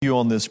You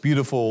on this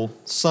beautiful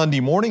Sunday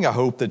morning. I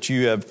hope that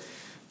you have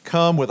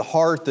come with a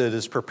heart that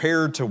is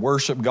prepared to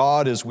worship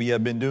God as we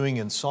have been doing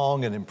in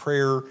song and in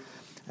prayer,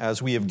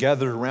 as we have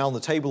gathered around the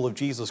table of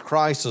Jesus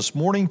Christ this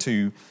morning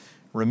to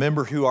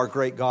remember who our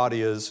great God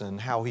is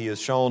and how He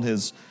has shown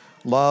His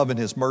love and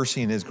His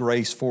mercy and His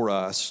grace for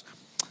us.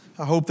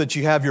 I hope that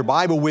you have your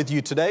Bible with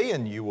you today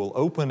and you will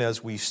open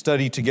as we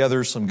study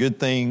together some good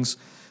things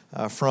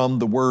from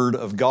the Word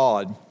of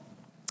God.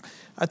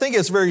 I think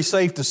it's very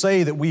safe to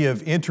say that we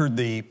have entered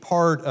the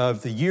part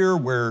of the year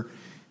where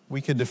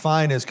we could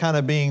define as kind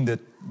of being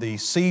the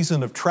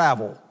season of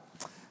travel.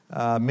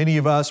 Many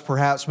of us,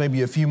 perhaps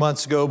maybe a few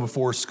months ago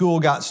before school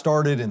got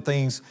started and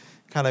things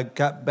kind of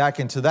got back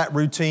into that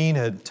routine,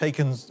 had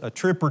taken a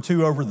trip or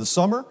two over the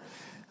summer.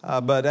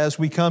 But as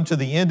we come to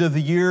the end of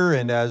the year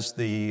and as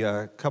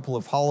the couple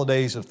of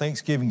holidays of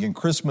Thanksgiving and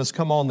Christmas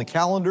come on the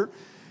calendar,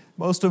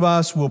 most of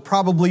us will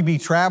probably be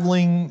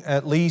traveling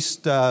at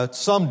least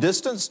some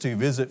distance to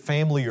visit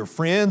family or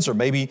friends, or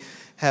maybe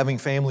having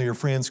family or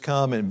friends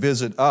come and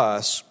visit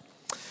us.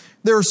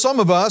 There are some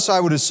of us, I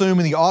would assume,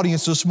 in the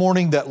audience this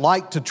morning that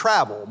like to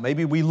travel.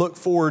 Maybe we look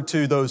forward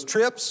to those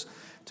trips,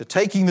 to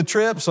taking the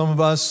trip. Some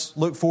of us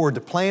look forward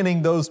to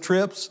planning those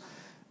trips.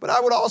 But I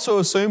would also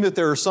assume that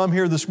there are some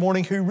here this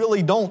morning who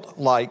really don't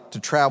like to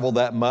travel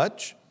that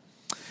much.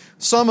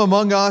 Some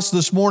among us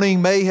this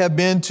morning may have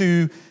been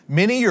to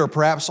many or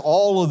perhaps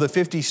all of the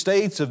 50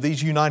 states of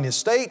these United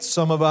States.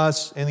 Some of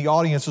us in the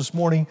audience this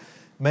morning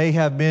may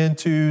have been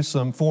to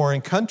some foreign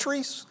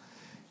countries.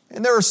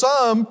 And there are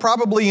some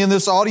probably in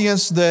this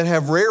audience that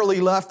have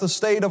rarely left the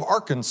state of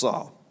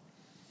Arkansas.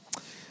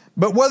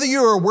 But whether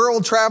you're a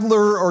world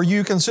traveler or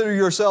you consider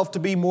yourself to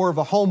be more of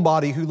a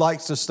homebody who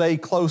likes to stay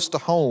close to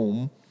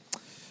home,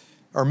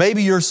 or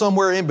maybe you're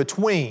somewhere in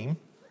between,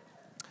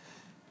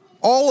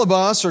 all of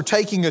us are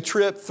taking a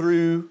trip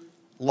through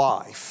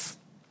life.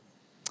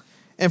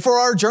 And for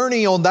our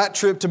journey on that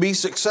trip to be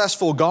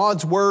successful,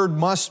 God's Word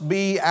must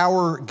be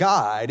our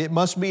guide. It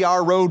must be our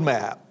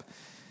roadmap.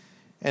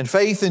 And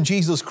faith in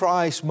Jesus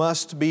Christ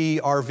must be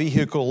our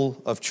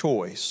vehicle of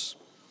choice.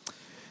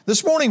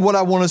 This morning, what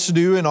I want us to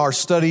do in our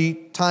study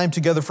time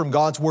together from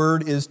God's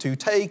Word is to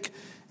take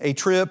a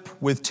trip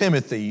with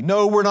Timothy.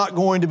 No, we're not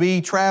going to be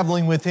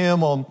traveling with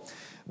him on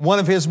one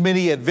of his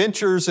many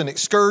adventures and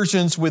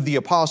excursions with the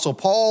Apostle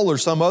Paul or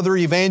some other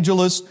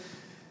evangelist.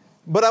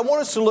 But I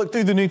want us to look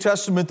through the New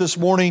Testament this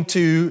morning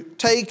to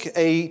take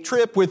a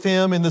trip with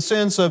him in the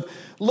sense of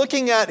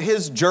looking at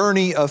his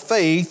journey of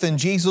faith in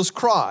Jesus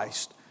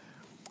Christ.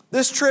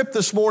 This trip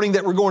this morning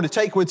that we're going to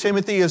take with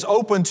Timothy is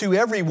open to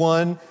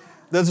everyone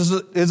that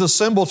is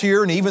assembled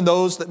here and even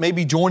those that may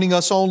be joining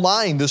us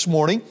online this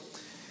morning.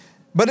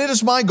 But it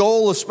is my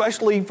goal,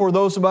 especially for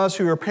those of us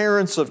who are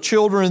parents of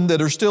children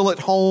that are still at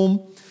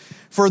home,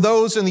 for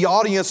those in the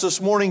audience this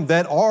morning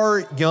that are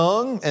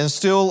young and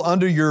still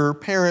under your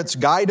parents'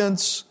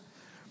 guidance,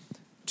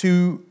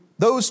 to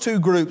those two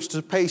groups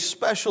to pay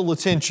special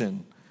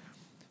attention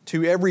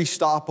to every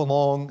stop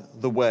along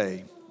the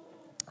way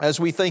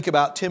as we think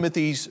about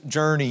Timothy's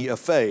journey of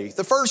faith.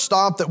 The first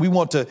stop that we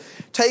want to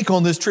take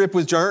on this trip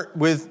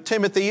with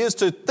Timothy is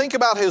to think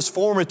about his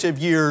formative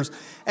years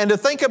and to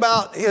think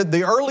about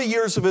the early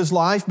years of his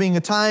life being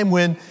a time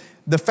when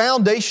the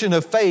foundation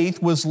of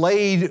faith was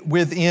laid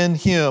within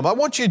him. I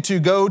want you to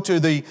go to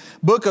the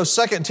book of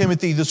 2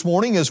 Timothy this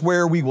morning is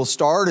where we will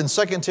start in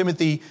 2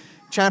 Timothy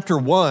chapter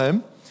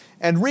 1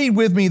 and read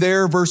with me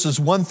there verses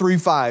 1 through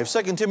 5.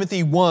 2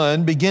 Timothy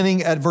 1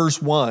 beginning at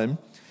verse 1.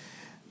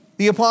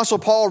 The Apostle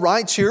Paul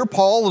writes here,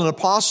 Paul, an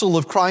apostle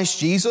of Christ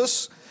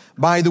Jesus,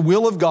 by the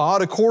will of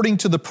God, according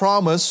to the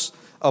promise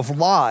of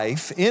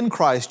life in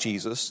Christ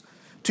Jesus,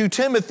 to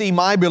Timothy,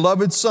 my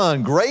beloved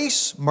son,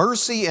 grace,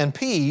 mercy, and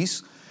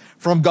peace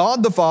from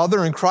God the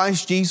Father and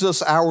Christ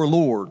Jesus our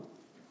Lord.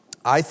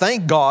 I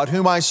thank God,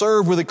 whom I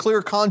serve with a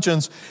clear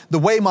conscience, the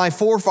way my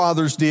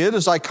forefathers did,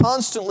 as I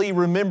constantly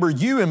remember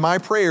you in my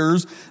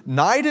prayers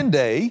night and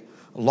day,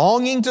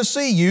 longing to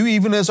see you,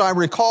 even as I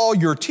recall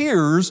your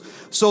tears,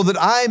 so that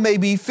I may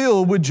be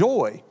filled with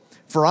joy.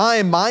 For I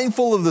am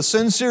mindful of the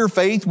sincere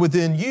faith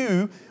within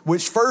you,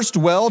 which first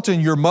dwelt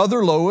in your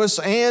mother Lois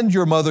and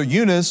your mother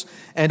Eunice,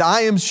 and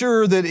I am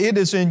sure that it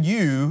is in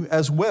you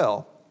as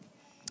well.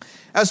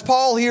 As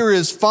Paul here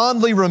is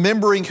fondly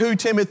remembering who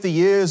Timothy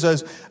is,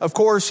 as of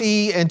course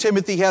he and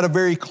Timothy had a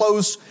very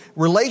close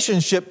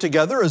relationship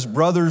together as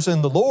brothers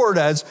in the Lord,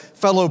 as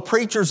fellow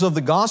preachers of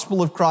the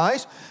gospel of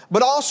Christ,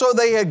 but also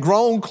they had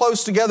grown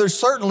close together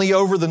certainly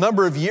over the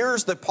number of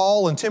years that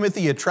Paul and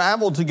Timothy had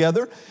traveled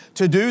together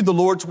to do the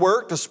Lord's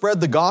work, to spread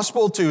the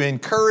gospel, to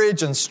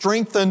encourage and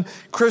strengthen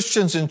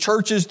Christians and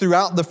churches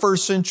throughout the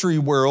first century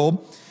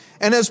world.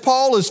 And as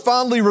Paul is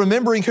fondly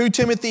remembering who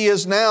Timothy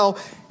is now,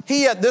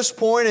 he at this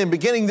point in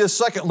beginning this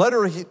second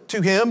letter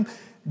to him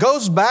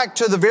goes back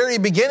to the very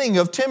beginning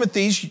of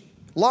Timothy's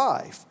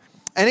life.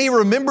 And he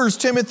remembers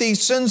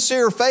Timothy's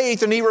sincere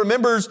faith, and he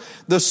remembers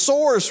the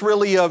source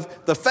really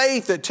of the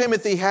faith that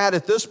Timothy had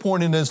at this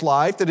point in his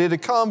life, that it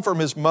had come from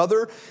his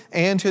mother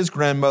and his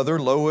grandmother,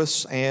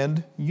 Lois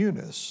and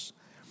Eunice.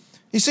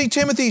 You see,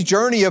 Timothy's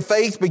journey of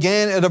faith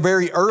began at a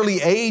very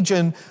early age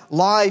in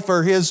life,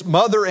 where his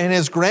mother and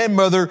his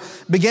grandmother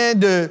began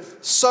to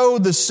sow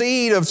the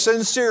seed of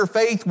sincere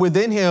faith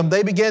within him.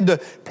 They began to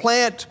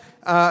plant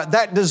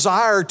that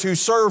desire to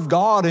serve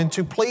God and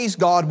to please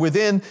God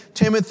within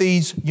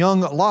Timothy's young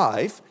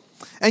life.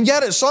 And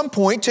yet at some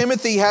point,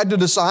 Timothy had to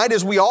decide,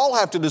 as we all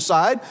have to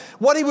decide,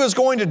 what he was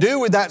going to do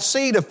with that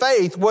seed of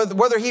faith,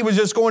 whether he was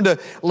just going to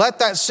let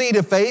that seed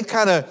of faith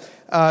kind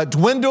of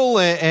dwindle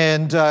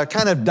and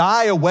kind of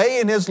die away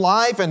in his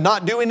life and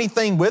not do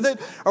anything with it,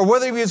 or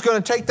whether he was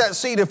going to take that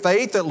seed of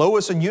faith that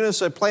Lois and Eunice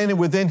had planted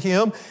within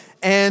him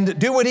and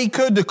do what he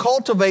could to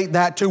cultivate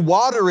that, to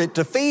water it,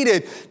 to feed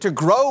it, to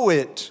grow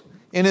it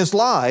in his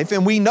life.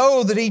 And we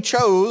know that he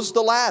chose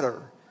the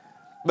latter,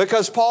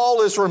 because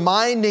Paul is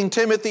reminding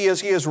Timothy,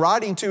 as he is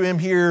writing to him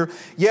here,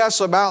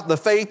 yes, about the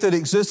faith that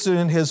existed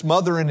in his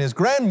mother and his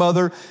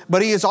grandmother,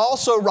 but he is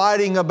also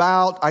writing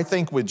about, I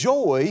think with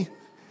joy,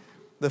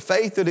 the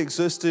faith that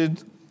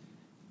existed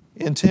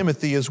in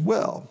Timothy as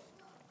well.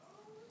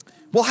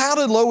 Well, how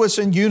did Lois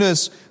and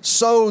Eunice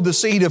sow the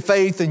seed of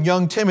faith in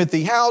young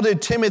Timothy? How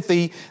did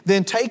Timothy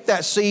then take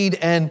that seed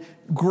and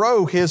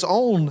grow his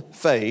own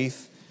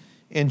faith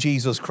in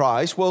Jesus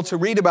Christ? Well, to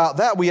read about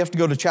that, we have to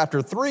go to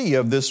chapter 3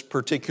 of this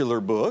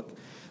particular book.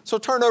 So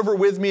turn over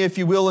with me, if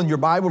you will, in your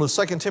Bible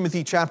to 2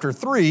 Timothy chapter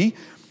 3,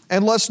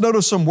 and let's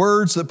notice some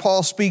words that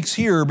Paul speaks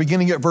here,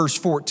 beginning at verse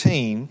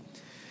 14.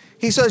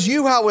 He says,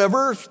 "You,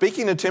 however,"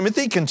 speaking to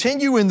Timothy,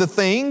 "continue in the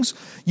things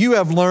you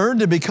have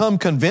learned and become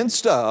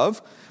convinced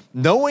of,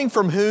 knowing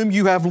from whom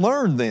you have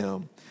learned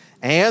them,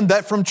 and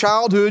that from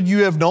childhood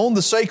you have known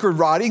the sacred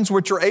writings,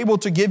 which are able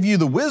to give you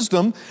the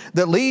wisdom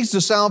that leads to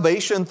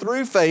salvation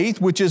through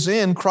faith, which is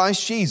in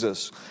Christ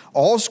Jesus.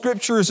 All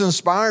Scripture is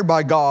inspired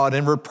by God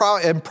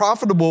and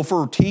profitable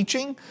for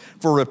teaching,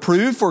 for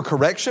reproof, for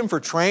correction, for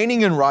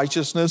training in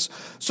righteousness,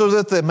 so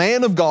that the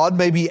man of God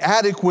may be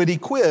adequate,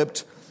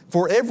 equipped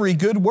for every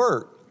good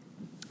work."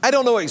 I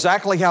don't know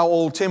exactly how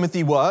old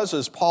Timothy was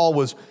as Paul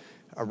was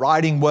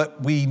writing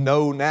what we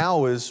know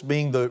now as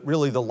being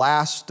really the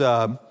last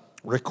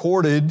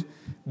recorded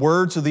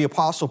words of the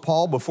Apostle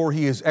Paul before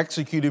he is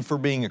executed for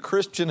being a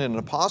Christian and an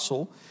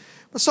apostle.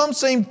 But some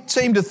seem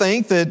to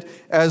think that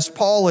as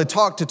Paul had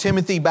talked to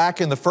Timothy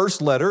back in the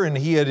first letter, and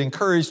he had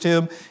encouraged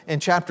him in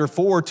chapter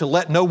 4 to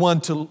let no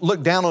one to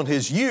look down on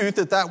his youth,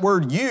 that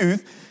word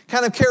youth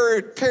kind of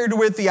carried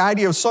with the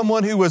idea of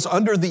someone who was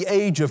under the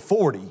age of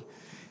 40.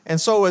 And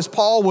so as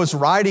Paul was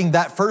writing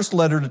that first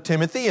letter to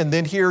Timothy, and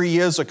then here he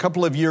is a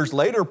couple of years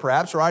later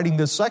perhaps writing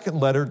this second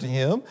letter to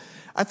him,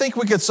 I think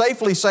we could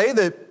safely say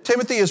that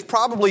Timothy is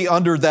probably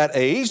under that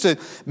age, that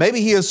maybe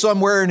he is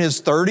somewhere in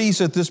his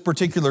 30s at this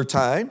particular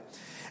time.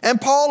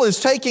 And Paul is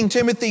taking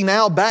Timothy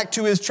now back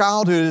to his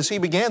childhood as he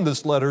began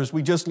this letter, as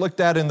we just looked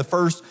at in the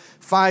first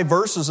 5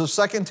 verses of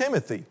 2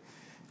 Timothy.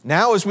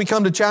 Now, as we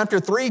come to chapter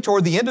 3,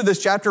 toward the end of this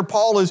chapter,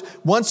 Paul is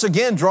once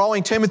again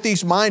drawing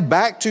Timothy's mind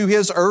back to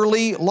his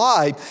early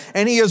life.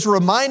 And he is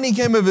reminding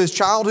him of his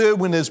childhood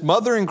when his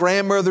mother and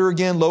grandmother,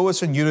 again,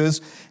 Lois and Eunice,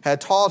 had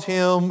taught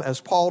him,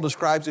 as Paul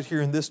describes it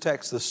here in this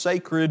text, the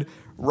sacred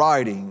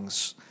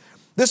writings.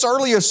 This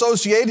early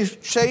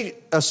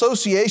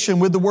association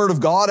with the Word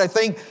of God, I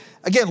think,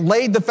 again,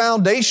 laid the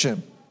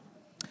foundation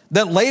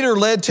that later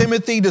led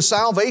Timothy to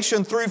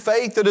salvation through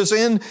faith that is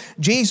in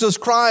Jesus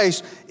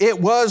Christ.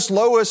 It was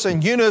Lois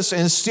and Eunice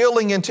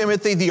instilling in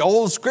Timothy the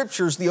old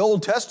Scriptures, the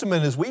Old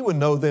Testament as we would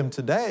know them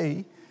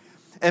today,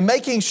 and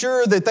making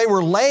sure that they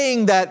were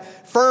laying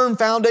that firm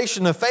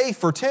foundation of faith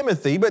for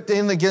Timothy. But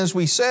then again, as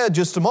we said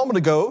just a moment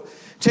ago,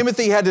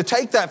 Timothy had to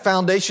take that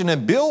foundation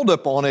and build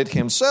upon it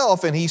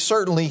himself, and he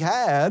certainly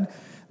had,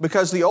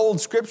 because the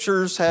old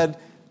Scriptures had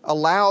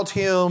allowed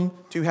him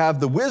to have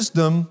the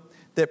wisdom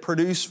that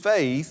produced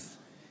faith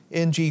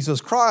in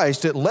Jesus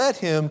Christ. It led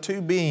him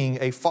to being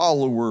a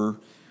follower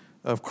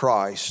of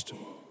Christ.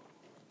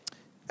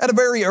 At a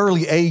very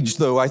early age,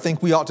 though, I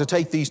think we ought to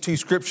take these 2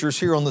 scriptures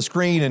here on the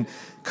screen and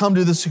come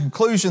to this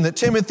conclusion that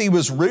Timothy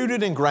was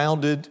rooted and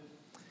grounded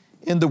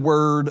in the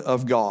Word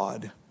of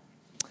God.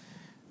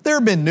 There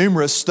have been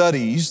numerous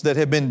studies that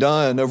have been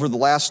done over the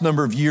last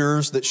number of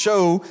years that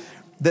show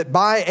that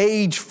by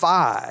age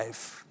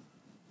 5,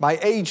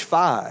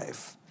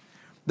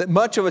 that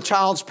much of a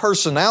child's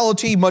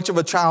personality, much of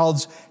a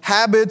child's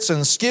habits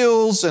and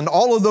skills and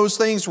all of those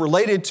things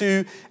related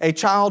to a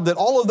child, that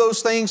all of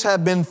those things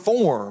have been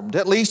formed.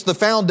 At least the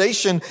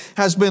foundation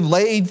has been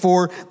laid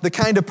for the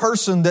kind of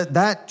person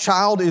that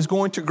child is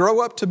going to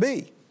grow up to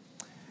be.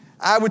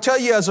 I would tell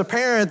you as a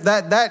parent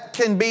that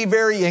can be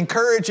very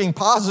encouraging,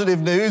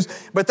 positive news,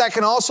 but that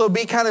can also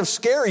be kind of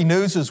scary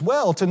news as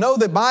well. To know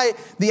that by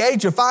the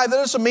age of 5, that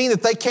doesn't mean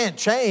that they can't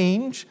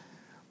change.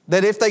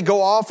 That if they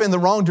go off in the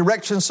wrong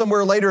direction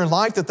somewhere later in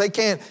life, that they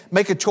can't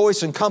make a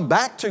choice and come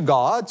back to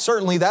God.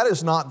 Certainly that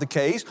is not the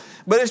case.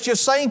 But it's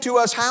just saying to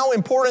us how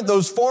important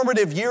those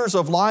formative years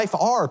of life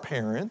are,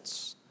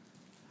 parents.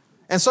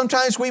 And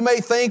sometimes we may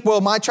think, well,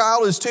 my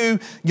child is too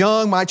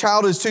young, my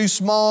child is too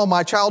small,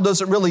 my child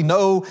doesn't really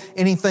know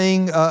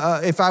anything.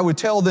 If I would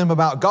tell them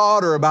about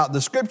God or about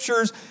the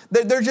Scriptures,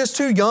 they're just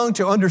too young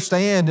to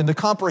understand and to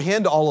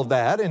comprehend all of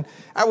that. And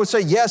I would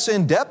say, yes,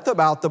 in depth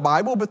about the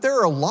Bible, but there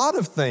are a lot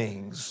of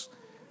things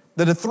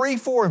that a 3,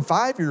 4, and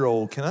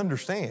 5-year-old can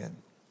understand.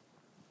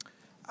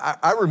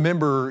 I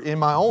remember in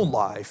my own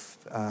life,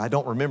 I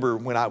don't remember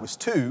when I was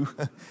 2,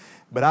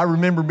 but I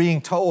remember being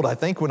told, I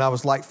think when I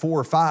was like 4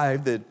 or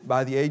 5, that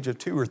by the age of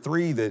 2 or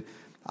 3, that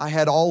I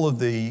had all of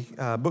the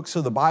books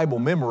of the Bible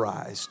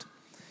memorized.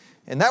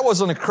 And that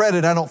wasn't a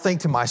credit, I don't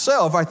think, to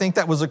myself. I think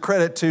that was a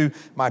credit to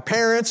my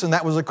parents, and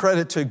that was a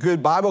credit to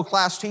good Bible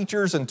class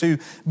teachers and to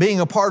being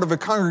a part of a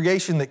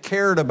congregation that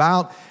cared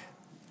about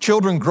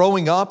children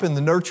growing up in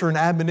the nurture and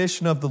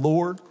admonition of the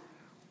Lord.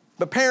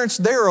 But parents,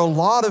 there are a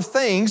lot of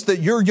things that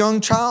your young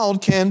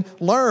child can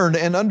learn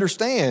and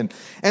understand.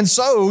 And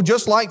so,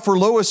 just like for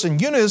Lois and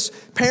Eunice,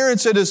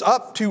 parents, it is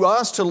up to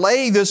us to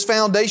lay this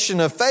foundation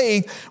of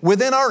faith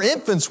within our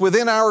infants,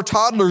 within our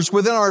toddlers,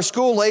 within our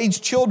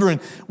school-aged children.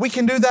 We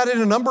can do that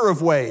in a number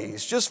of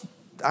ways.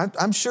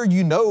 I'm sure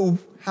you know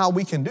how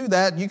we can do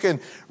that. You can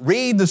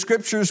read the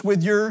Scriptures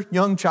with your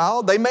young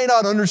child. They may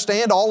not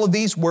understand all of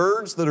these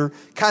words that are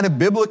kind of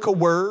biblical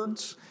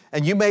words,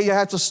 and you may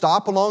have to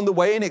stop along the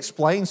way and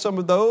explain some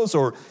of those,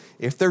 or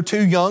if they're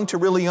too young to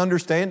really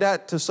understand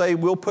that, to say,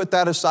 we'll put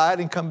that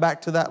aside and come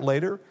back to that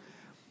later.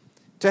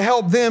 To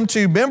help them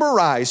to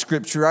memorize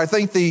Scripture. I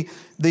think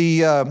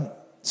the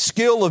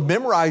skill of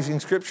memorizing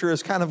Scripture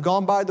has kind of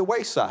gone by the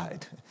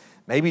wayside.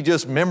 Maybe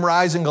just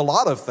memorizing a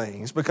lot of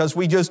things, because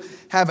we just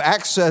have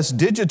access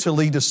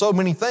digitally to so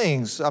many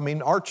things. I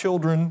mean, our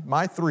children,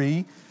 my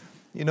 3,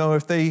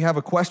 if they have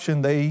a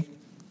question, they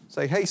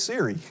say, hey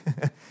Siri,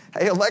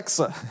 hey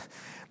Alexa.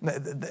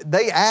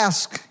 They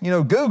ask,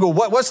 Google,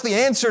 what's the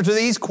answer to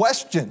these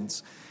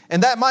questions?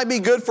 And that might be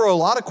good for a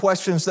lot of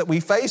questions that we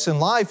face in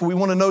life. We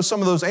want to know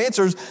some of those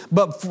answers.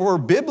 But for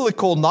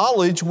biblical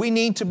knowledge, we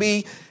need to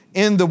be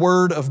in the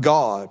Word of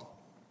God.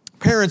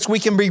 Parents, we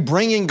can be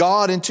bringing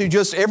God into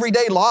just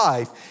everyday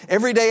life,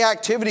 everyday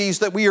activities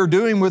that we are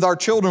doing with our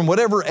children,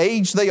 whatever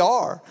age they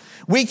are.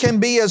 We can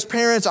be, as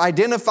parents,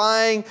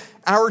 identifying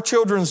our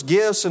children's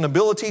gifts and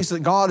abilities that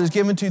God has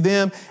given to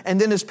them,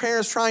 and then as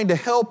parents trying to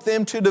help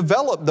them to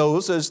develop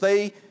those as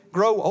they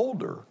grow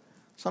older.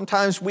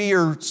 Sometimes we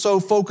are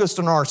so focused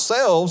on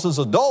ourselves as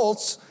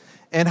adults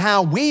and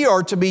how we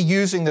are to be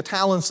using the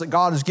talents that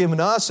God has given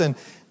us and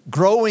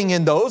growing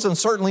in those, and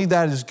certainly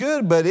that is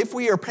good. But if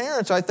we are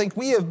parents, I think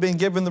we have been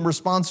given the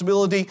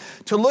responsibility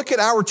to look at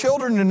our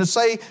children and to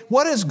say,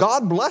 what has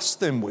God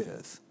blessed them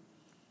with?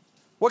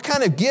 What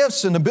kind of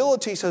gifts and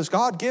abilities has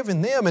God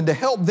given them, and to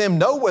help them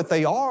know what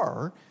they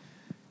are,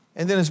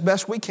 and then as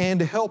best we can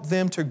to help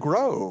them to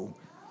grow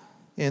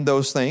in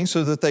those things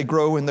so that they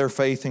grow in their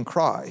faith in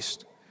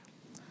Christ.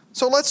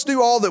 So let's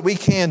do all that we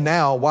can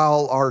now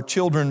while our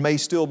children may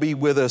still be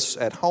with us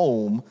at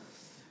home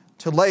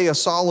to lay a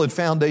solid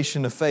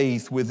foundation of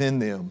faith within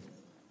them.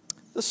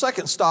 The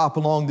second stop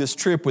along this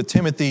trip with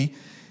Timothy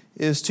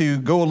is to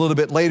go a little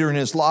bit later in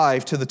his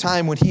life to the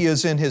time when he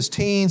is in his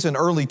teens and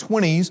early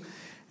 20s.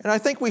 And I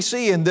think we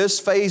see in this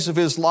phase of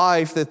his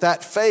life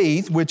that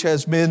faith which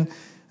has been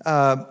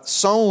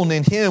sown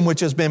in him, which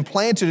has been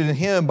planted in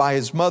him by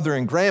his mother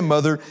and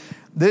grandmother,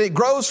 that it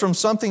grows from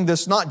something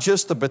that's not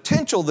just the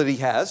potential that he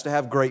has to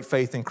have great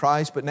faith in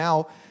Christ, but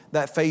now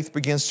that faith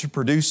begins to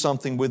produce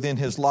something within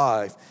his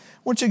life.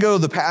 I want you to go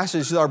to the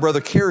passage that our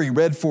brother Kerry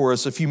read for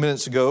us a few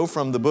minutes ago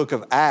from the book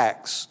of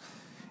Acts,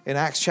 in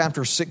Acts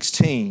chapter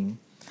 16.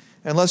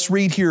 And let's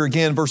read here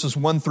again verses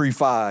 1 through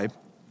 5.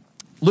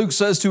 Luke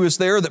says to us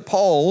there that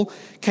Paul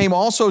came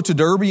also to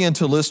Derbe and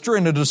to Lystra,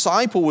 and a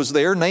disciple was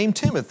there named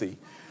Timothy,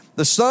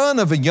 the son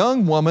of a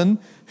young woman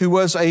who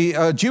was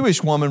a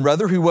Jewish woman,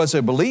 who was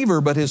a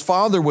believer, but his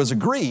father was a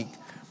Greek.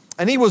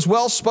 And he was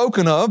well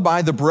spoken of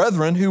by the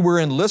brethren who were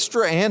in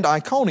Lystra and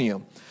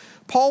Iconium.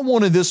 Paul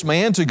wanted this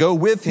man to go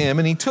with him,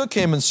 and he took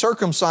him and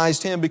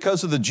circumcised him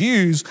because of the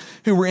Jews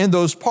who were in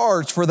those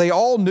parts, for they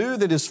all knew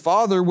that his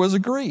father was a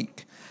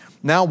Greek.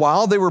 Now,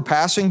 while they were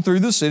passing through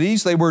the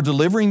cities, they were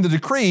delivering the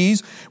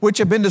decrees which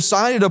had been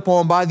decided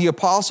upon by the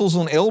apostles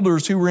and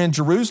elders who were in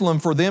Jerusalem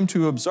for them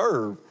to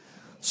observe.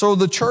 So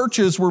the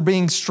churches were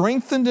being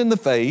strengthened in the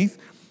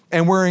faith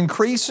and were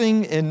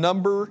increasing in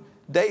number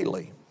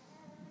daily.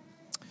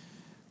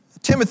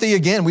 Timothy,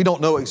 again, we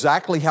don't know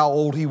exactly how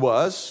old he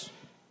was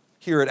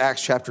here at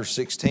Acts chapter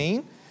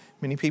 16.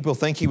 Many people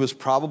think he was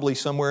probably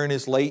somewhere in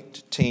his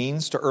late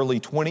teens to early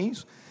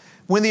 20s.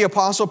 When the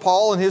Apostle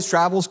Paul and his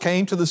travels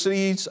came to the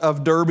cities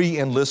of Derbe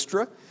and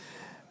Lystra.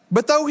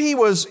 But though he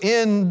was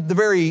in the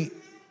very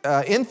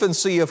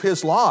infancy of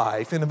his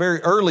life, in a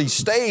very early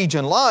stage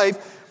in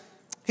life,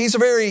 he's a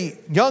very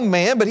young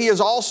man, but he is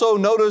also,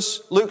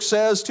 notice Luke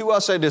says to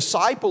us, a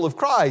disciple of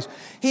Christ.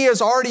 He has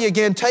already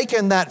again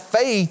taken that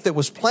faith that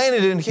was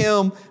planted in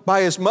him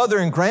by his mother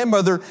and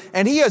grandmother,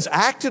 and he has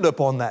acted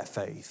upon that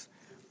faith.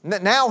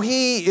 Now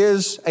he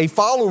is a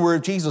follower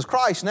of Jesus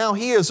Christ. Now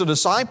he is a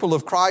disciple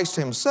of Christ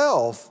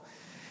himself.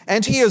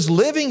 And he is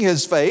living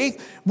his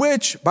faith,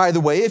 which, by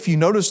the way, if you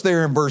notice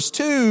there in verse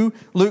 2,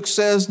 Luke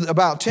says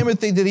about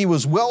Timothy that he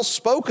was well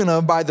spoken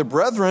of by the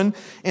brethren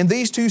in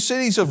these two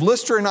cities of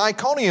Lystra and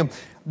Iconium.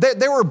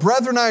 There were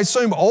brethren, I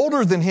assume,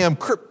 older than him,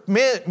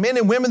 men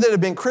and women that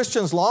have been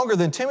Christians longer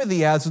than Timothy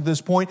has at this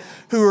point,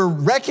 who are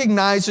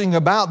recognizing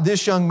about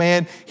this young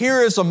man,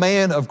 here is a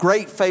man of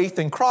great faith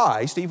in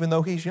Christ, even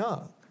though he's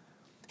young.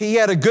 He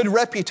had a good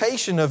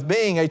reputation of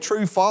being a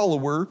true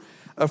follower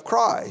of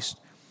Christ.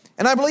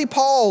 And I believe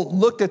Paul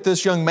looked at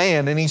this young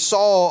man and he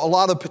saw a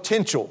lot of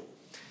potential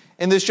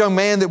in this young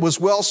man that was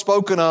well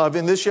spoken of,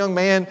 in this young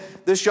man,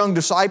 this young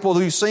disciple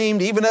who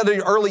seemed, even at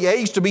an early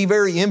age, to be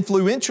very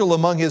influential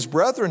among his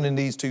brethren in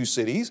these two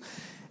cities.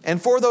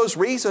 And for those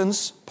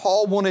reasons,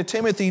 Paul wanted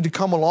Timothy to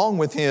come along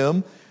with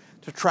him,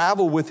 to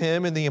travel with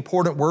him in the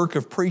important work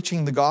of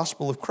preaching the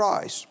gospel of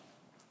Christ.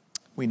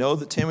 We know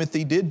that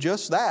Timothy did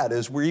just that,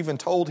 as we're even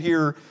told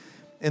here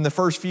in the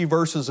first few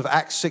verses of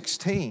Acts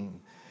 16,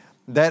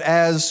 that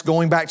as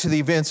going back to the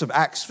events of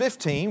Acts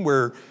 15,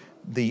 where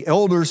the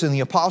elders and the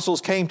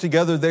apostles came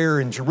together there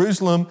in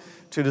Jerusalem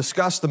to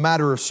discuss the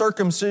matter of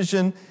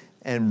circumcision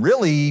and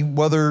really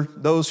whether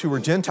those who were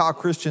Gentile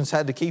Christians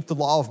had to keep the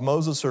law of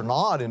Moses or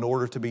not in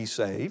order to be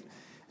saved.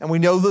 And we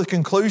know the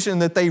conclusion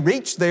that they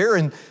reached there,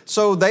 and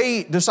so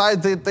they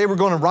decided that they were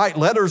going to write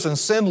letters and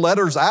send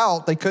letters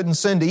out. They couldn't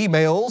send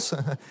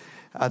emails.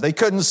 They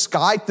couldn't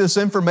Skype this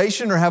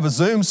information or have a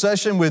Zoom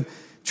session with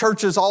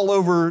churches all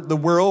over the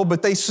world,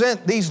 but they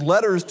sent these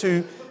letters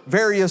to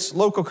various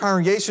local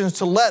congregations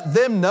to let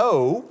them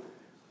know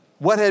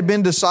what had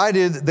been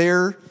decided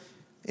there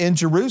in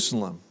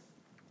Jerusalem.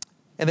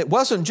 And it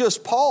wasn't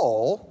just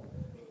Paul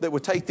that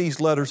would take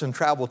these letters and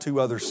travel to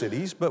other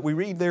cities, but we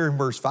read there in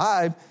verse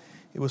 5,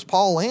 it was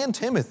Paul and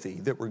Timothy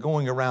that were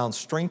going around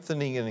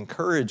strengthening and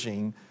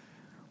encouraging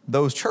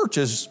those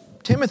churches.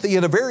 Timothy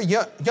at a very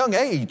young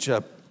age,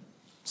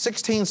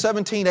 16,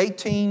 17,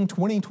 18,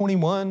 20,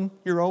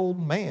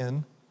 21-year-old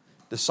man,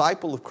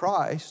 disciple of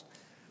Christ,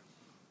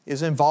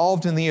 is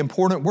involved in the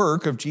important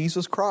work of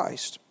Jesus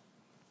Christ.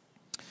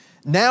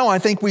 Now I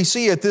think we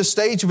see at this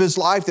stage of his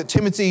life that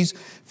Timothy's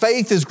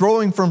faith is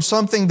growing from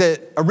something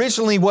that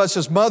originally was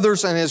his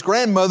mother's and his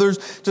grandmother's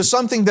to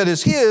something that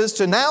is his,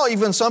 to now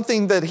even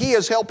something that he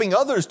is helping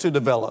others to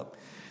develop.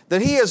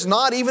 That he is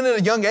not, even at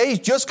a young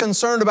age, just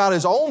concerned about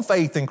his own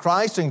faith in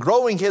Christ and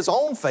growing his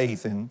own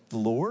faith in the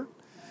Lord,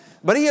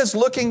 but he is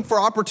looking for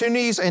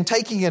opportunities and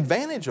taking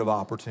advantage of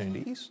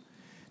opportunities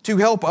to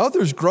help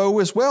others grow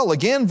as well.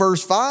 Again,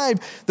 verse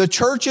 5, the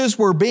churches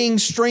were being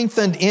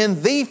strengthened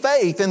in the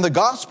faith, in the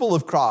gospel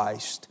of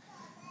Christ.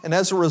 And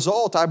as a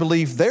result, I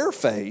believe their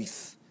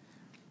faith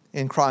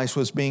in Christ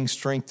was being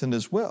strengthened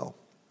as well.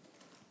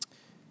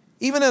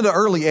 Even at an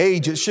early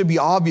age, it should be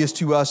obvious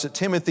to us that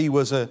Timothy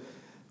was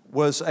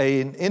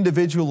an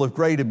individual of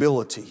great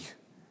ability,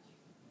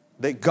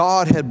 that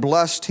God had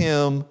blessed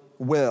him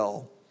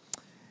well.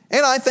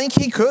 And I think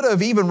he could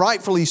have, even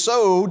rightfully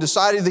so,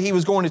 decided that he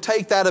was going to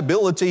take that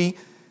ability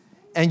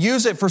and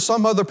use it for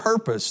some other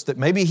purpose, that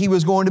maybe he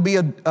was going to be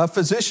a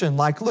physician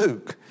like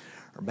Luke,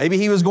 or maybe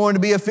he was going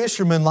to be a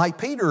fisherman like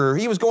Peter, or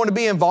he was going to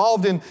be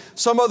involved in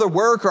some other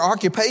work or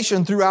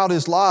occupation throughout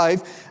his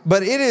life.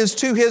 But it is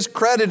to his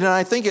credit, and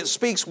I think it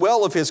speaks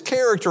well of his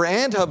character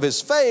and of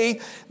his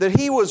faith, that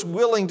he was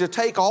willing to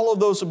take all of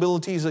those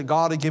abilities that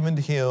God had given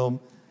to him,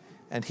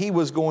 and he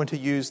was going to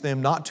use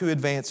them not to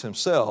advance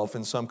himself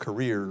in some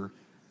career,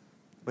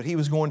 but he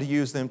was going to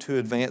use them to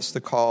advance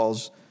the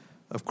cause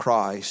of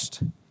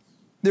Christ.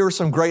 There are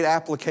some great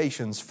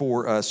applications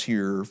for us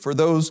here. For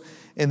those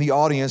in the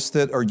audience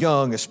that are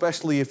young,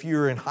 especially if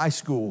you're in high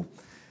school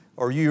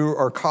or you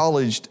are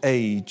college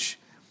age,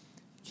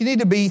 you need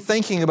to be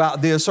thinking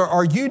about this.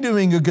 Are you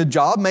doing a good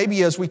job?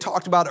 Maybe, as we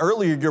talked about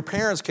earlier, your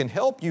parents can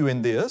help you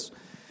in this.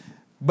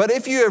 But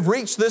if you have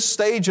reached this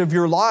stage of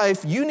your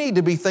life, you need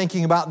to be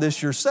thinking about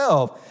this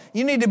yourself.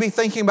 You need to be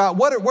thinking about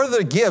what are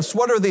the gifts,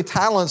 what are the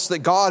talents that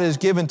God has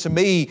given to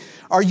me?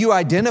 Are you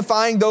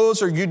identifying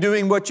those? Are you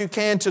doing what you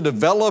can to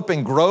develop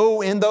and grow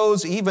in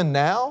those even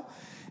now?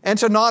 And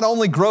to not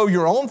only grow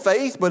your own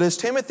faith, but as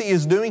Timothy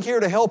is doing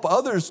here, to help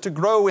others to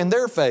grow in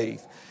their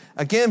faith.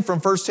 Again, from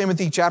 1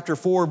 Timothy chapter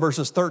 4,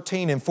 verses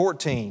 13 and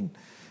 14.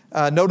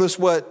 Notice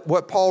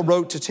what Paul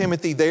wrote to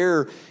Timothy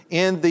there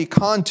in the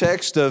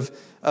context of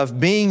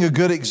being a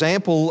good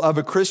example of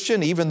a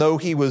Christian, even though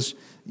he was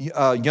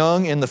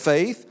young in the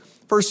faith.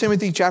 1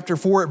 Timothy chapter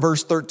 4 at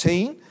verse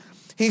 13,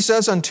 he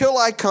says, "Until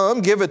I come,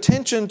 give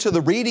attention to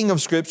the reading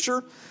of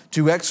Scripture,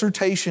 to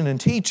exhortation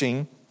and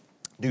teaching.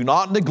 Do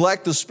not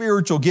neglect the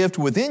spiritual gift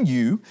within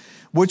you,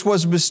 which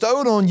was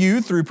bestowed on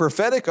you through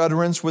prophetic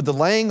utterance with the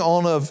laying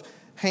on of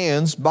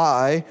hands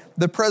by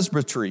the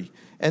presbytery."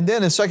 And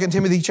then in 2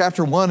 Timothy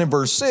chapter 1 and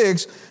verse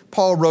 6,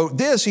 Paul wrote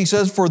this. He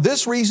says, "For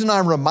this reason I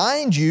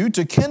remind you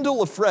to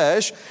kindle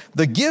afresh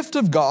the gift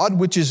of God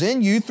which is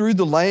in you through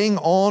the laying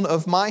on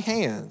of my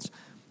hands."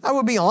 I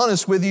would be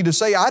honest with you to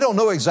say I don't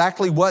know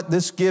exactly what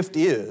this gift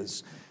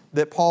is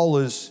that Paul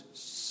is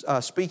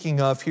speaking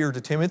of here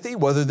to Timothy,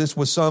 whether this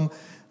was some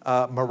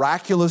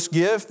miraculous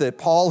gift that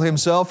Paul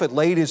himself had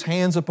laid his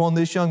hands upon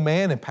this young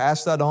man and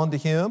passed that on to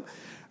him,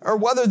 or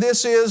whether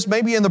this is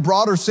maybe in the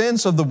broader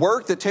sense of the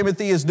work that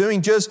Timothy is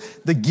doing,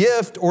 just the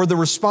gift or the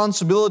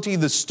responsibility,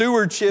 the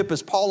stewardship,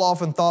 as Paul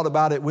often thought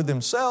about it with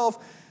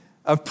himself,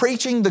 of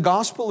preaching the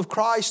gospel of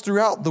Christ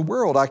throughout the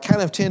world. I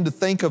kind of tend to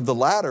think of the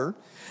latter.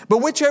 But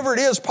whichever it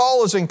is,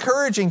 Paul is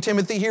encouraging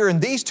Timothy here in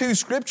these two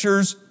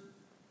scriptures,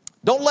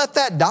 don't let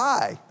that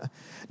die.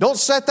 Don't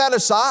set that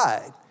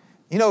aside.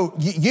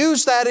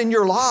 Use that in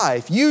your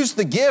life. Use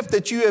the gift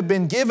that you have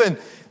been given.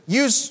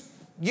 Use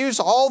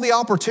all the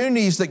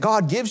opportunities that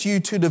God gives you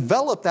to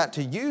develop that,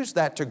 to use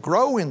that, to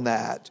grow in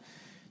that,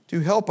 to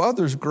help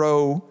others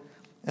grow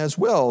as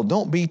well.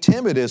 Don't be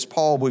timid, as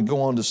Paul would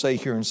go on to say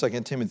here in 2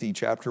 Timothy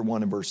chapter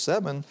 1 and verse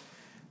 7,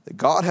 that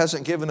God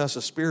hasn't given us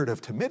a spirit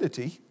of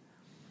timidity,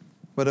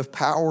 but of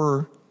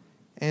power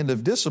and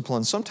of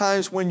discipline.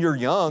 Sometimes when you're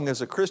young,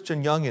 as a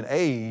Christian, young in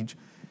age,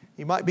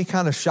 you might be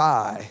kind of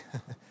shy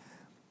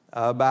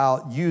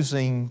about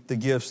using the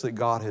gifts that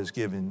God has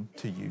given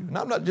to you. And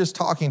I'm not just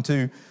talking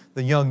to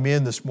the young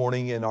men this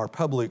morning in our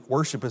public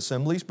worship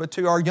assemblies, but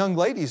to our young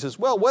ladies as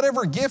well.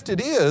 Whatever gift it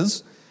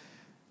is,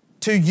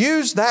 to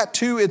use that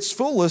to its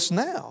fullest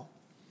now.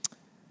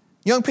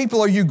 Young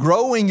people, are you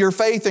growing your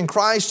faith in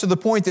Christ to the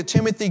point that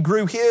Timothy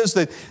grew his,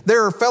 that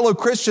there are fellow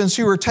Christians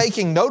who are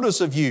taking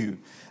notice of you?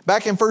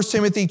 Back in 1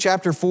 Timothy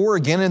chapter 4,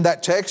 again in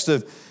that text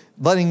of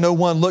letting no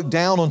one look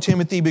down on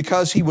Timothy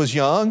because he was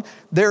young,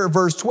 there at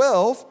verse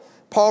 12,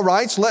 Paul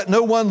writes, let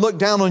no one look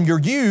down on your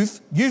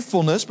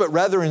youthfulness, but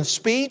rather in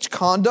speech,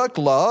 conduct,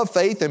 love,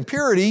 faith, and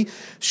purity,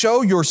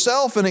 show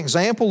yourself an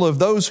example of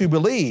those who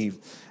believe.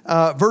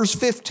 Verse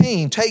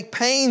 15, take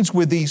pains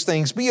with these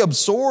things, be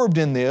absorbed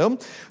in them,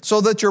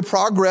 so that your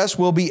progress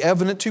will be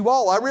evident to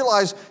all. I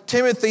realize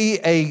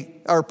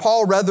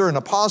Paul, an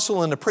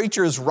apostle and a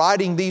preacher, is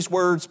writing these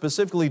words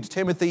specifically to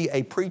Timothy,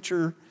 a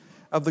preacher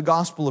of the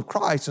gospel of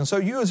Christ. And so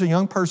you as a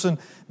young person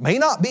may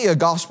not be a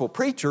gospel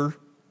preacher,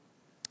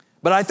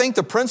 but I think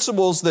the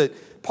principles that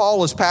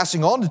Paul is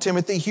passing on to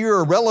Timothy here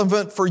are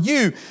relevant for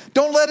you.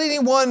 Don't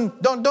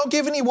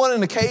give anyone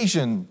an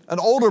occasion, an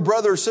older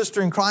brother or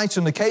sister in Christ,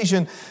 an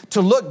occasion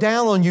to look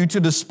down on you,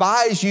 to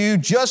despise you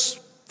just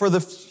for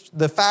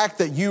the fact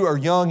that you are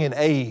young in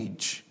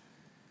age.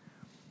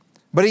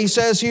 But he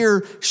says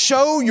here,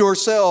 show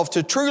yourself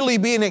to truly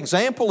be an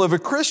example of a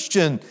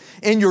Christian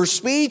in your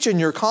speech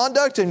and your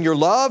conduct and your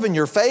love and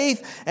your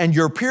faith and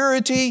your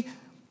purity,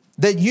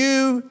 that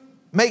you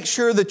make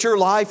sure that your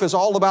life is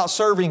all about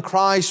serving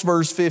Christ,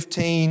 verse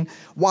 15.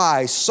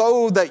 Why?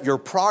 So that your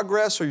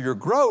progress or your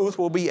growth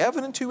will be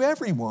evident to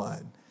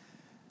everyone.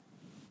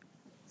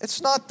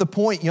 It's not the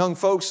point, young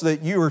folks,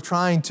 that you are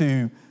trying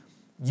to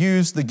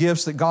use the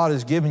gifts that God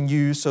has given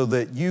you so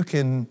that you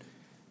can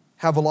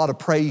have a lot of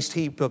praise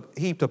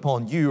heaped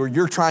upon you, or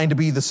you're trying to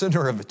be the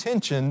center of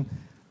attention.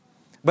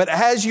 But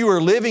as you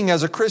are living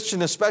as a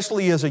Christian,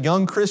 especially as a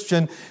young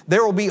Christian,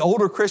 there will be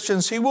older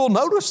Christians who will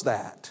notice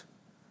that.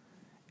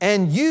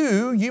 And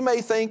you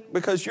may think,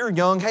 because you're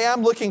young, hey,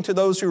 I'm looking to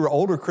those who are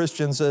older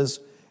Christians as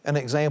an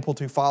example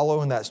to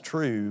follow, and that's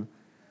true.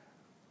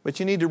 But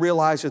you need to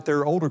realize that there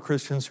are older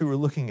Christians who are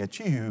looking at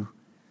you,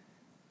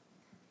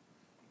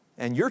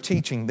 and you're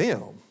teaching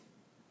them,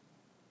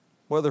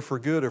 whether for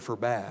good or for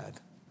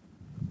bad.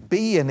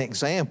 Be an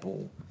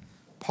example.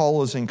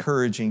 Paul is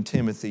encouraging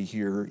Timothy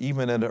here,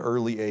 even at an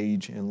early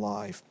age in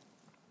life.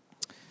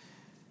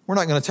 We're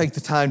not going to take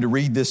the time to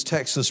read this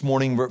text this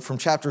morning, but from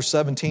chapter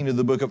 17 of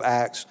the book of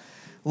Acts.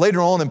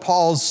 Later on in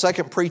Paul's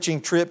second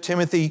preaching trip,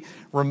 Timothy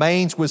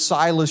remains with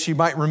Silas. You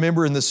might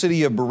remember in the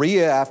city of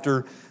Berea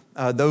after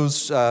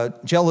those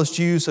jealous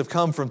Jews have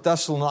come from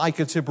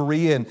Thessalonica to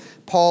Berea, and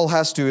Paul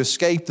has to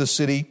escape the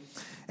city.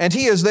 And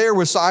he is there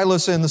with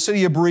Silas in the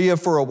city of Berea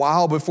for a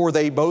while before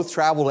they both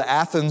travel to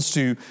Athens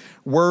to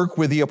work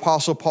with the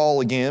Apostle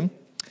Paul again.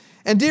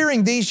 And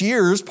during these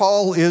years,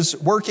 Paul is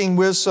working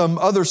with some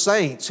other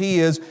saints. He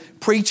is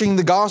preaching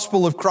the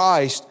gospel of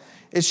Christ.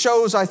 It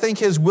shows, I think,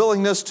 his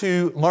willingness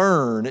to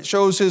learn. It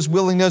shows his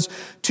willingness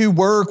to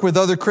work with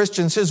other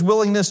Christians, his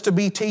willingness to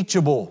be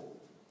teachable.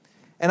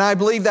 And I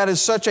believe that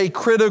is such a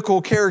critical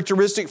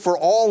characteristic for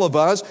all of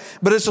us,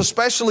 but it's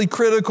especially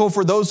critical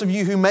for those of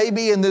you who may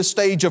be in this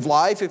stage of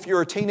life, if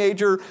you're a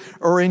teenager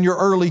or in your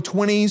early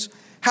 20s.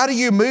 How do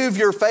you move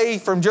your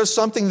faith from just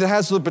something that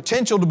has the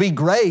potential to be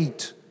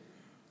great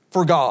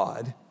for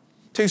God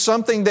to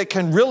something that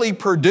can really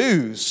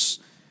produce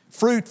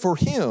fruit for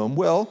Him?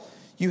 Well,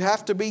 you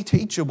have to be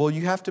teachable.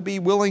 You have to be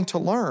willing to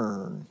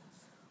learn.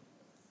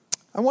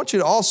 I want you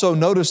to also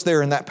notice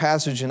there in that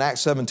passage in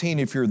Acts 17,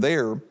 if you're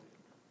there,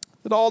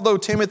 that although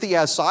Timothy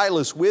has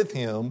Silas with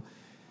him,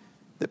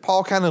 that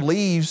Paul kind of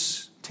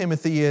leaves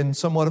Timothy in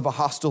somewhat of a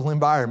hostile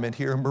environment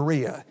here in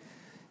Berea.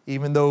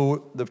 Even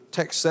though the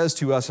text says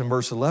to us in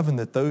verse 11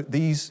 that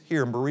these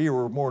here in Berea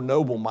were more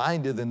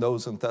noble-minded than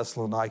those in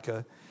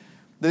Thessalonica,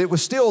 That it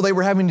was still, they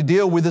were having to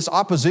deal with this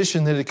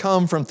opposition that had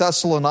come from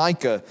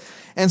Thessalonica.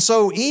 And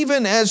so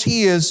even as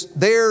he is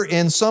there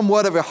in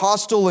somewhat of a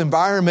hostile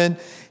environment,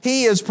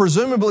 he is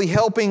presumably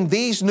helping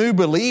these new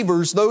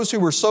believers, those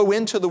who were so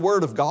into the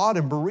Word of God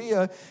in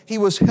Berea, he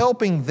was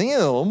helping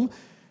them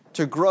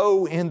to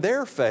grow in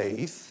their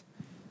faith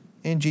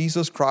in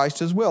Jesus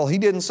Christ as well. He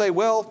didn't say,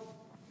 well,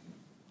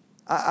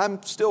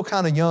 I'm still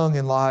kind of young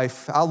in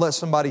life. I'll let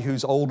somebody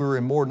who's older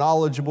and more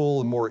knowledgeable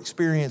and more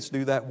experienced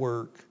do that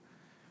work.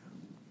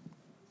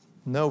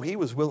 No, he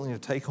was willing to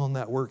take on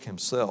that work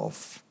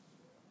himself.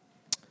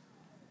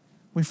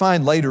 We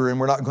find later, and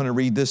we're not going to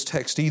read this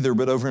text either,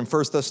 but over in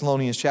 1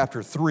 Thessalonians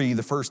chapter 3,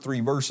 the first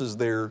 3 verses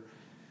there,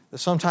 that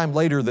sometime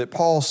later that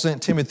Paul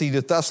sent Timothy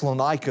to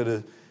Thessalonica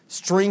to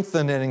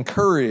strengthen and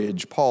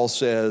encourage, Paul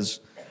says,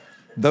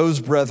 those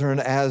brethren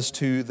as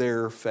to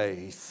their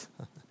faith.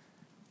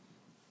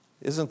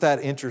 Isn't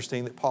that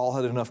interesting that Paul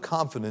had enough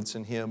confidence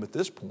in him at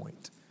this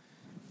point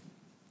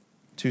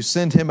to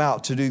send him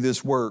out to do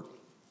this work?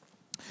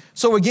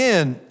 So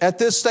again, at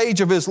this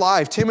stage of his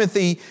life,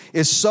 Timothy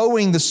is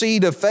sowing the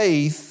seed of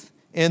faith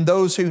in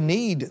those who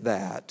need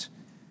that.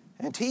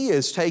 And he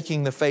is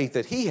taking the faith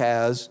that he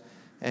has,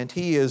 and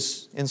he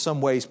is in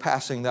some ways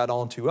passing that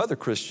on to other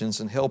Christians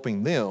and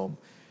helping them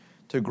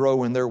to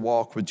grow in their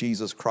walk with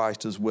Jesus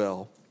Christ as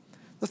well.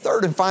 The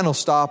third and final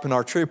stop in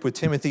our trip with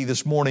Timothy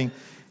this morning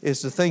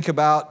is to think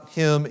about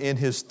him in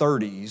his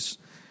 30s.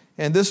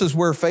 And this is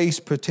where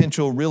faith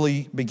potential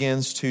really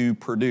begins to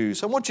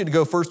produce. I want you to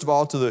go, first of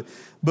all, to the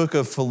book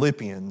of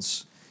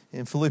Philippians.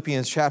 In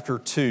Philippians chapter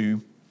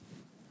 2,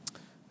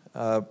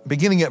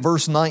 beginning at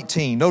verse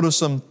 19. Notice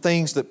some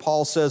things that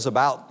Paul says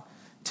about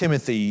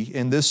Timothy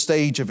in this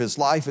stage of his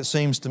life. It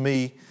seems to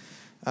me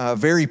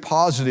very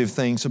positive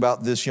things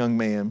about this young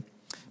man.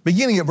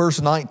 Beginning at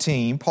verse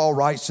 19, Paul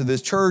writes to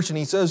this church and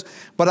he says,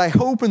 "But I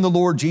hope in the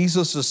Lord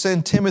Jesus to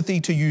send Timothy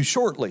to you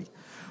shortly,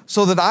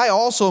 so that I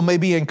also may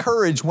be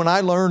encouraged when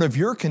I learn of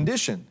your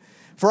condition.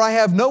 For I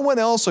have no one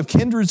else of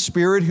kindred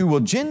spirit who will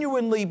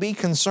genuinely be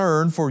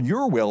concerned for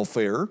your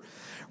welfare.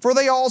 For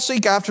they all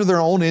seek after their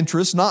own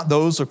interests, not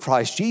those of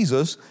Christ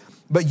Jesus.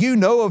 But you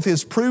know of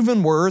his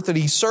proven worth, that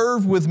he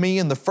served with me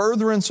in the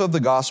furtherance of the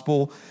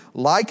gospel,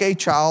 like a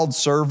child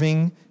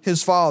serving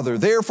his father.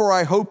 Therefore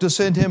I hope to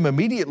send him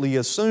immediately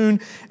as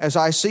soon as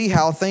I see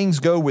how things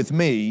go with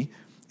me.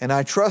 And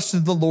I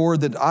trusted the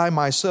Lord that I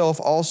myself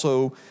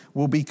also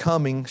will be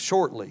coming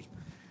shortly."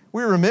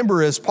 We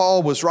remember as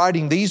Paul was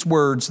writing these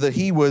words that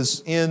he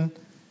was in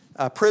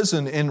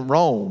prison in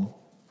Rome,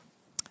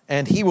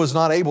 and he was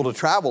not able to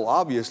travel,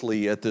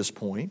 obviously, at this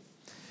point.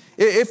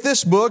 If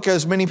this book,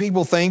 as many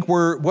people think,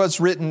 was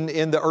written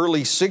in the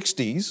early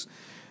 60s,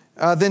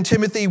 then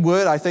Timothy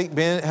would, I think,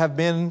 have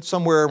been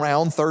somewhere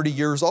around 30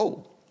 years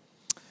old.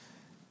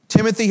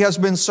 Timothy has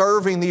been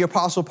serving the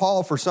Apostle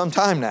Paul for some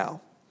time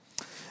now.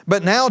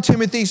 But now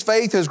Timothy's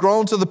faith has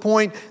grown to the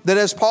point that,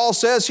 as Paul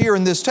says here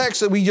in this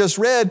text that we just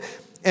read,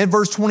 in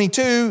verse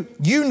 22,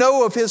 you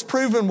know of his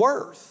proven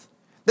worth.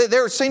 That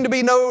there seemed to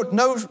be no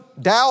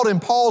doubt in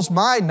Paul's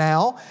mind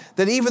now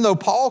that even though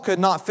Paul could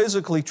not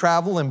physically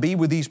travel and be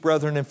with these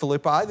brethren in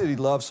Philippi that he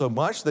loved so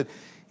much, that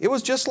it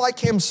was just like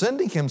him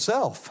sending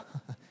himself.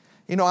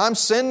 I'm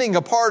sending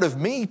a part of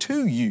me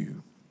to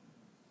you.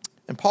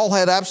 And Paul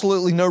had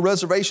absolutely no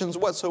reservations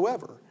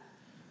whatsoever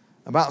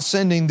about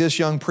sending this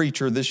young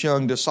preacher, this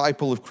young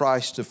disciple of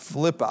Christ to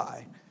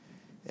Philippi.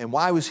 And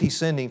why was he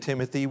sending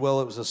Timothy? Well,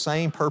 it was the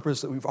same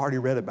purpose that we've already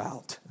read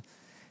about.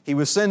 He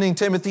was sending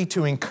Timothy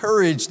to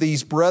encourage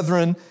these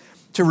brethren,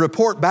 to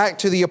report back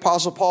to the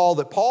Apostle Paul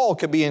that Paul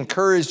could be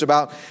encouraged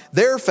about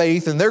their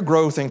faith and their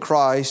growth in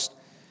Christ,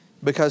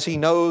 because he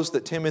knows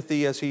that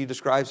Timothy, as he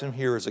describes him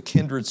here, is a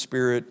kindred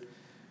spirit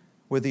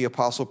with the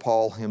Apostle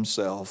Paul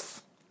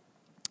himself.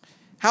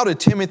 How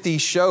did Timothy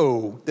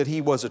show that he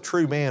was a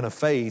true man of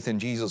faith in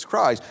Jesus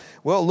Christ?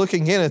 Well,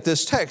 looking in at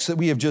this text that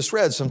we have just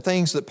read, some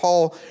things that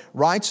Paul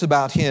writes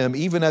about him,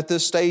 even at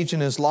this stage in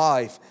his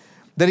life,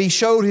 that he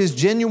showed his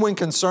genuine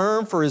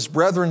concern for his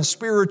brethren's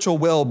spiritual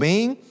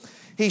well-being.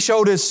 He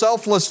showed his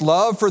selfless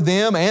love for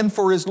them and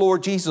for his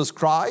Lord Jesus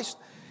Christ.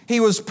 He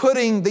was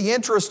putting the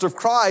interest of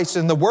Christ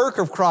and the work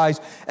of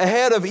Christ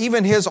ahead of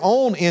even his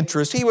own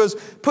interest. He was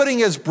putting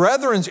his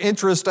brethren's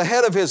interest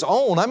ahead of his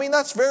own.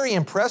 That's very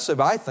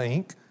impressive, I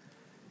think,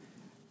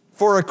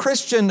 for a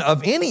Christian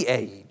of any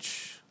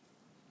age.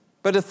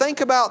 But to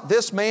think about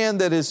this man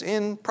that is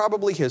in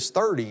probably his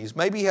 30s,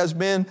 maybe has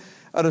been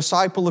a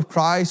disciple of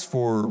Christ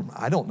for,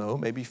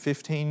 maybe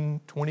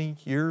 15, 20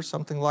 years,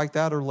 something like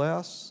that or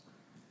less.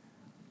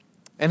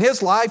 And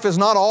his life is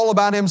not all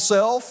about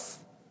himself,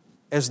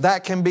 as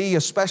that can be,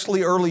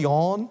 especially early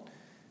on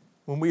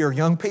when we are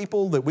young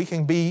people, that we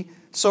can be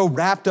so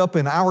wrapped up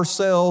in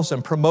ourselves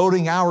and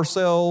promoting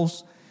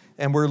ourselves,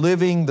 and we're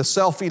living the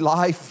selfie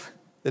life,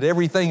 that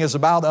everything is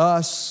about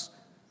us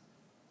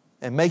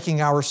and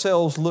making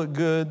ourselves look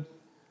good.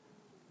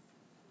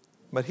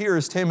 But here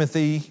is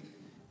Timothy,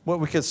 what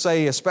we could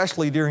say,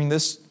 especially during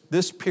this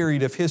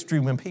period of history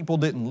when people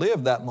didn't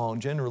live that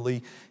long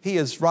generally, he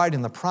is right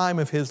in the prime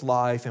of his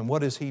life, and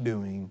what is he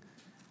doing?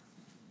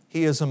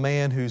 he is a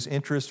man whose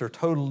interests are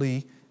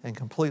totally and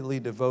completely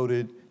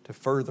devoted to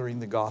furthering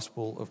the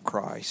gospel of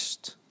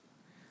Christ.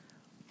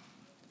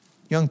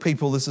 Young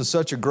people, this is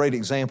such a great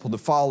example to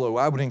follow.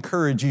 I would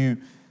encourage you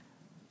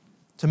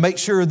to make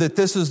sure that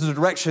this is the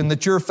direction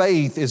that your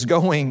faith is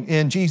going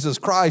in Jesus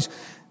Christ,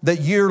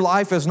 that your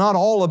life is not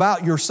all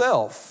about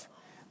yourself,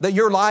 that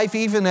your life,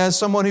 even as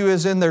someone who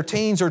is in their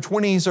teens or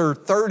 20s or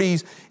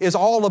 30s, is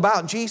all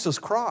about Jesus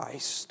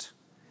Christ.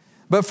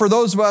 But for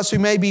those of us who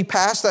may be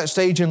past that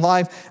stage in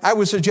life, I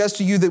would suggest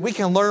to you that we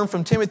can learn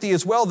from Timothy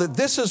as well that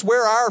this is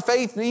where our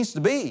faith needs to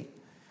be.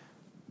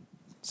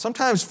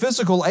 Sometimes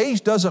physical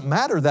age doesn't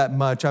matter that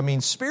much. I mean,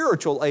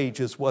 spiritual age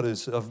is what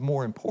is of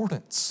more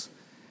importance.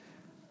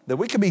 That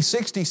we could be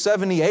 60,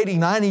 70, 80,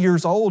 90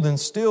 years old and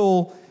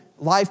still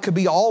life could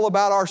be all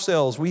about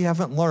ourselves. We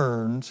haven't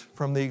learned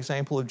from the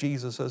example of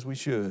Jesus as we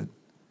should.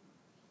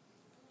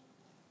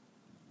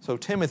 So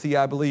Timothy,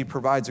 I believe,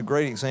 provides a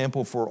great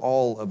example for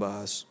all of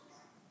us.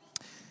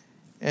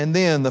 And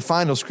then the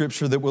final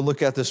scripture that we'll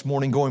look at this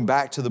morning, going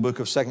back to the book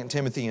of 2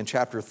 Timothy in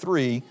chapter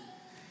 3,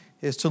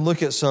 is to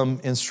look at some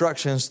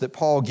instructions that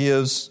Paul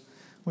gives.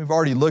 We've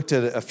already looked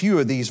at a few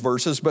of these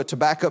verses, but to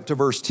back up to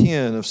verse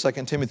 10 of 2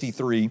 Timothy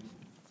 3,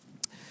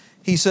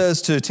 he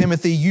says to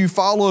Timothy, "You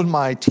followed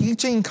my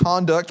teaching,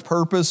 conduct,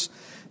 purpose,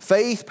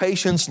 faith,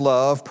 patience,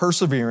 love,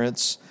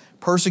 perseverance,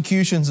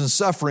 persecutions, and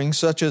sufferings,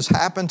 such as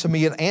happened to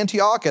me at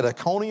Antioch, at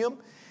Iconium,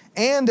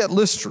 and at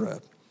Lystra.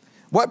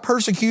 What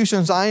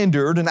persecutions I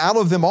endured, and out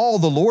of them all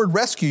the Lord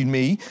rescued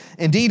me.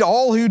 Indeed,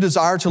 all who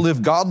desire to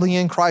live godly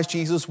in Christ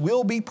Jesus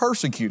will be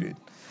persecuted.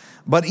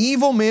 But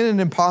evil men and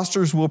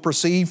impostors will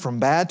proceed from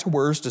bad to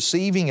worse,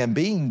 deceiving and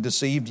being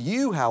deceived.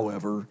 You,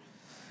 however,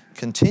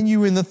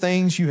 continue in the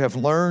things you have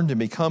learned and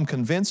become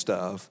convinced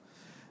of,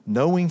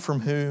 knowing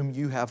from whom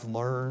you have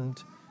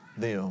learned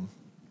them."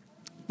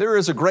 There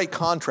is a great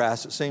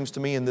contrast, it seems to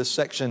me, in this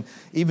section,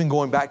 even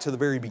going back to the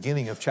very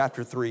beginning of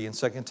chapter 3 in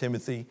 2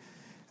 Timothy,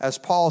 as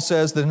Paul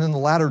says that in the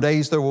latter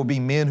days there will be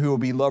men who will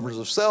be lovers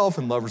of self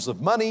and lovers of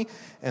money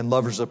and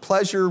lovers of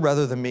pleasure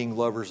rather than being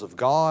lovers of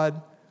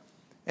God.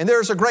 And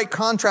there's a great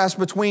contrast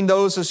between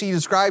those, as he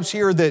describes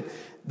here, that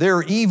there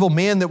are evil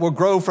men that will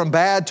grow from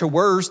bad to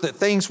worse, that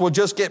things will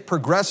just get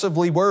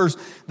progressively worse,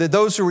 that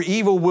those who are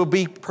evil will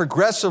be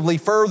progressively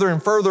further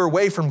and further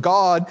away from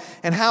God,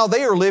 and how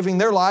they are living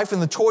their life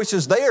and the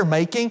choices they are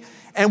making.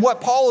 And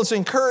what Paul is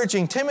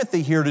encouraging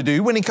Timothy here to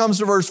do when he comes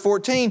to verse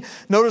 14,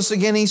 notice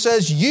again he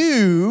says,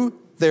 "You,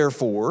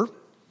 therefore,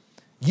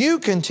 you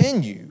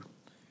continue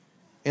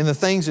in the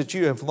things that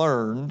you have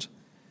learned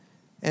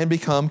and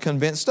become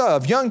convinced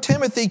of." Young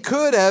Timothy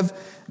could have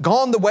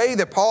gone the way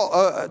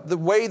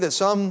that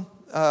some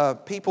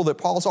people that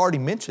Paul's already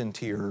mentioned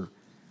here,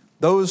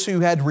 those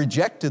who had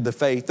rejected the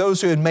faith, those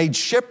who had made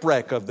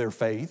shipwreck of their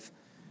faith,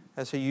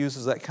 as he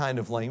uses that kind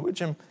of language.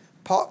 And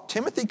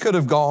Timothy could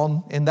have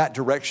gone in that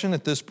direction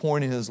at this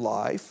point in his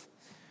life,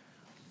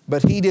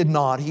 but he did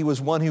not. He was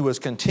one who was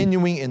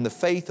continuing in the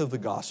faith of the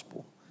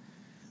gospel.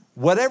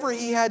 Whatever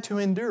he had to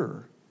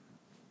endure,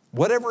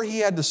 whatever he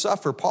had to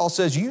suffer, Paul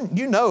says,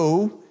 you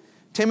know,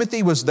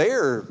 Timothy was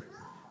there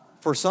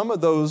for some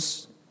of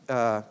those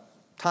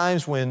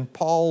times when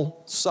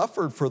Paul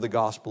suffered for the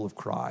gospel of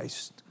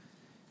Christ.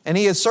 And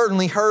he had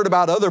certainly heard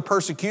about other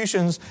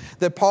persecutions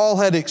that Paul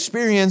had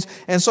experienced.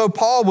 And so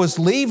Paul was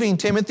leaving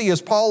Timothy,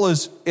 as Paul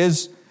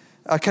is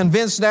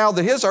convinced now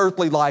that his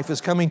earthly life is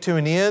coming to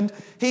an end.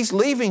 He's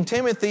leaving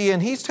Timothy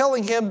and he's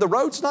telling him the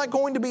road's not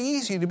going to be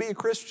easy to be a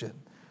Christian.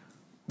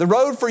 The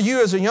road for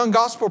you as a young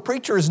gospel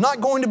preacher is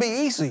not going to be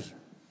easy.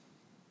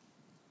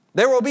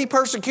 There will be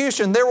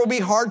persecution, there will be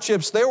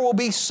hardships, there will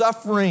be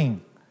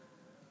suffering.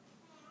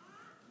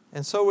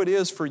 And so it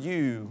is for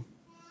you,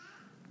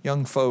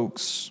 young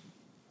folks.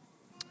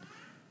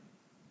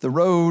 The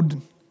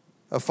road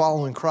of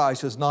following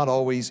Christ is not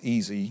always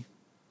easy.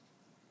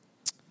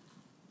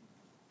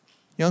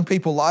 Young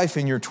people, life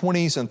in your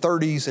 20s and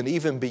 30s and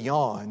even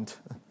beyond,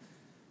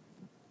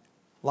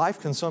 life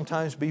can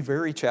sometimes be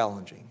very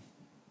challenging.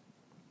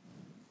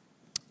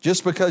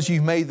 Just because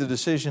you've made the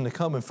decision to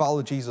come and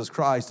follow Jesus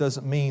Christ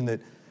doesn't mean that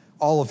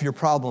all of your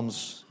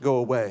problems go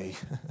away,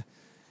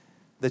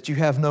 that you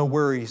have no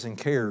worries and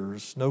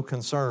cares, no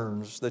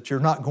concerns, that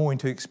you're not going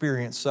to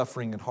experience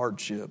suffering and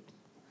hardship.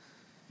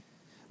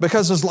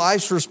 Because as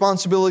life's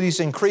responsibilities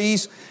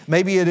increase,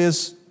 maybe it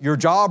is your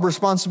job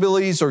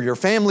responsibilities or your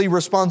family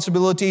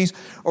responsibilities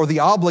or the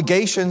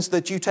obligations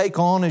that you take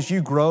on as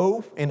you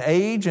grow in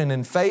age and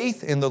in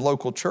faith in the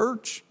local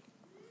church.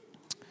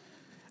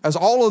 As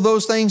all of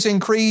those things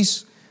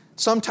increase,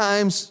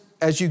 sometimes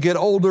as you get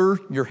older,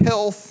 your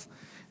health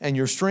and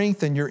your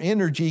strength and your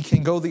energy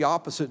can go the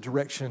opposite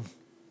direction.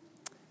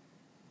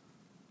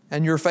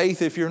 And your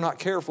faith, if you're not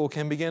careful,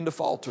 can begin to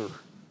falter.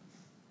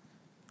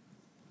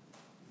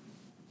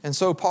 And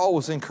so Paul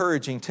was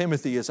encouraging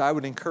Timothy, as I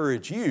would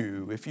encourage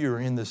you if you're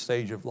in this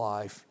stage of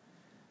life,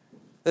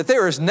 that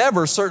there is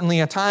never certainly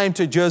a time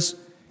to just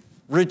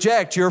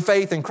reject your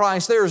faith in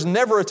Christ. There is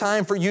never a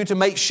time for you to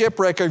make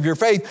shipwreck of your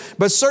faith.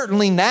 But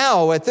certainly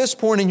now, at this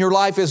point in your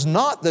life, is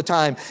not the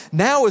time.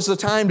 Now is the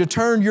time to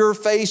turn your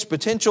faith's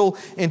potential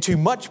into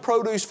much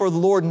produce for the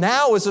Lord.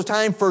 Now is the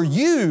time for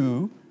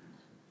you,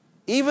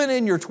 even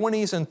in your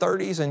 20s and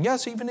 30s, and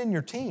yes, even in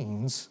your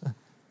teens,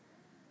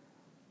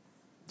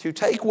 to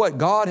take what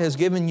God has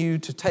given you,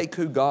 to take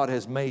who God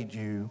has made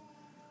you,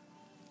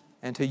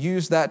 and to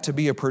use that to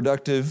be a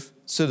productive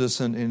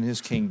citizen in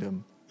His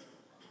kingdom.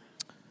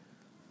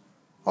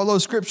 Although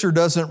Scripture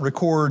doesn't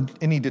record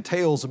any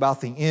details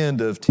about the end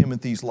of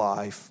Timothy's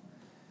life,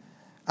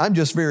 I'm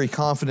just very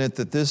confident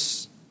that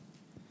this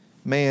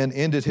man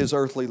ended his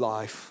earthly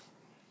life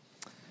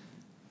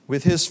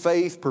with his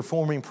faith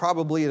performing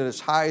probably at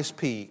its highest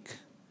peak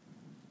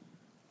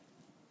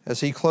as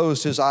he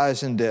closed his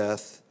eyes in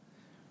death,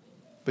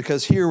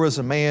 because here was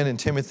a man in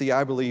Timothy,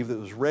 I believe, that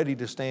was ready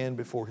to stand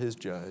before his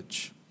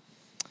judge,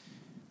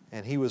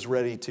 and he was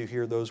ready to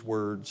hear those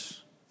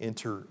words,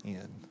 "Enter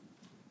in."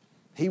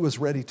 He was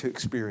ready to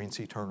experience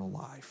eternal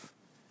life,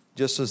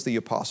 just as the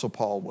Apostle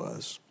Paul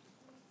was.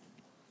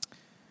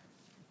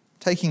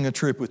 Taking a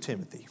trip with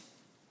Timothy.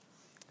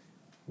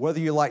 Whether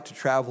you like to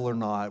travel or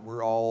not,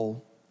 we're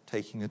all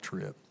taking a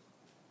trip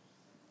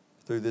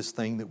through this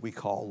thing that we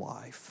call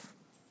life.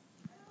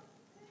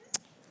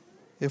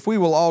 If we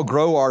will all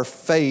grow our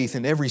faith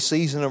in every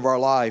season of our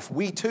life,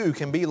 we too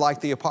can be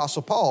like the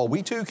Apostle Paul.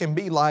 We too can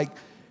be like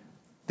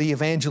the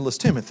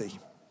evangelist Timothy.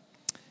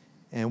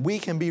 And we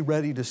can be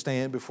ready to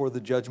stand before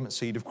the judgment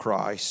seat of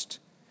Christ.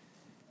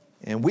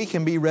 And we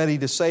can be ready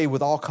to say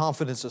with all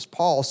confidence, as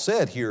Paul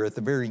said here at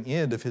the very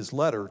end of his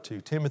letter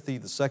to Timothy,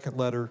 the second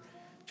letter,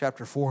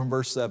 chapter 4 and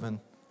verse 7,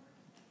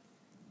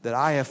 that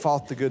I have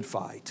fought the good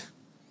fight,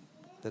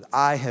 that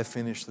I have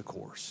finished the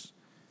course,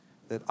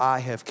 that I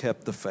have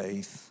kept the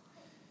faith.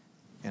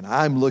 And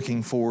I'm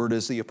looking forward,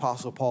 as the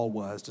Apostle Paul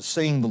was, to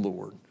seeing the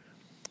Lord,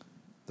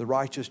 the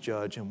righteous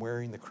judge, and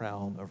wearing the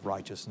crown of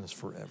righteousness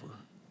forever.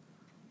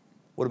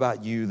 What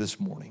about you this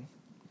morning?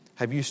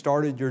 Have you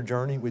started your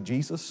journey with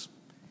Jesus?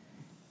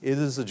 It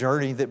is a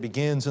journey that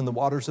begins in the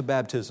waters of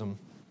baptism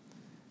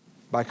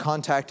by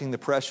contacting the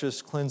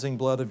precious cleansing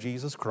blood of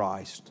Jesus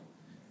Christ.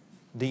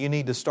 Do you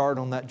need to start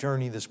on that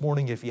journey this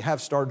morning? If you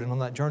have started on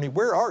that journey,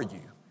 where are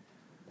you?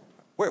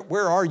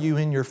 Where are you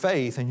in your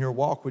faith and your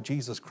walk with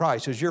Jesus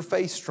Christ? Is your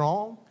faith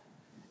strong?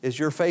 Is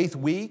your faith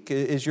weak?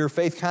 Is your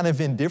faith kind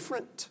of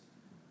indifferent?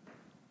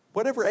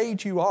 Whatever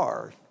age you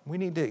are, we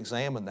need to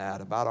examine that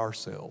about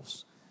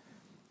ourselves.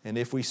 And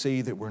if we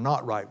see that we're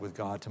not right with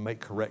God, to make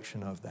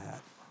correction of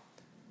that.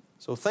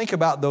 So think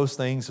about those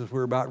things as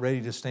we're about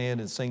ready to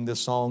stand and sing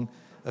this song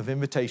of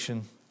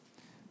invitation.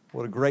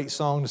 What a great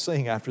song to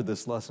sing after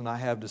this lesson. I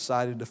have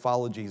decided to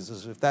follow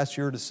Jesus. If that's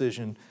your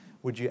decision,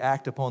 would you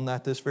act upon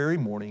that this very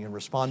morning and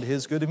respond to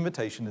His good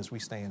invitation as we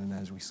stand and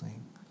as we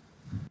sing?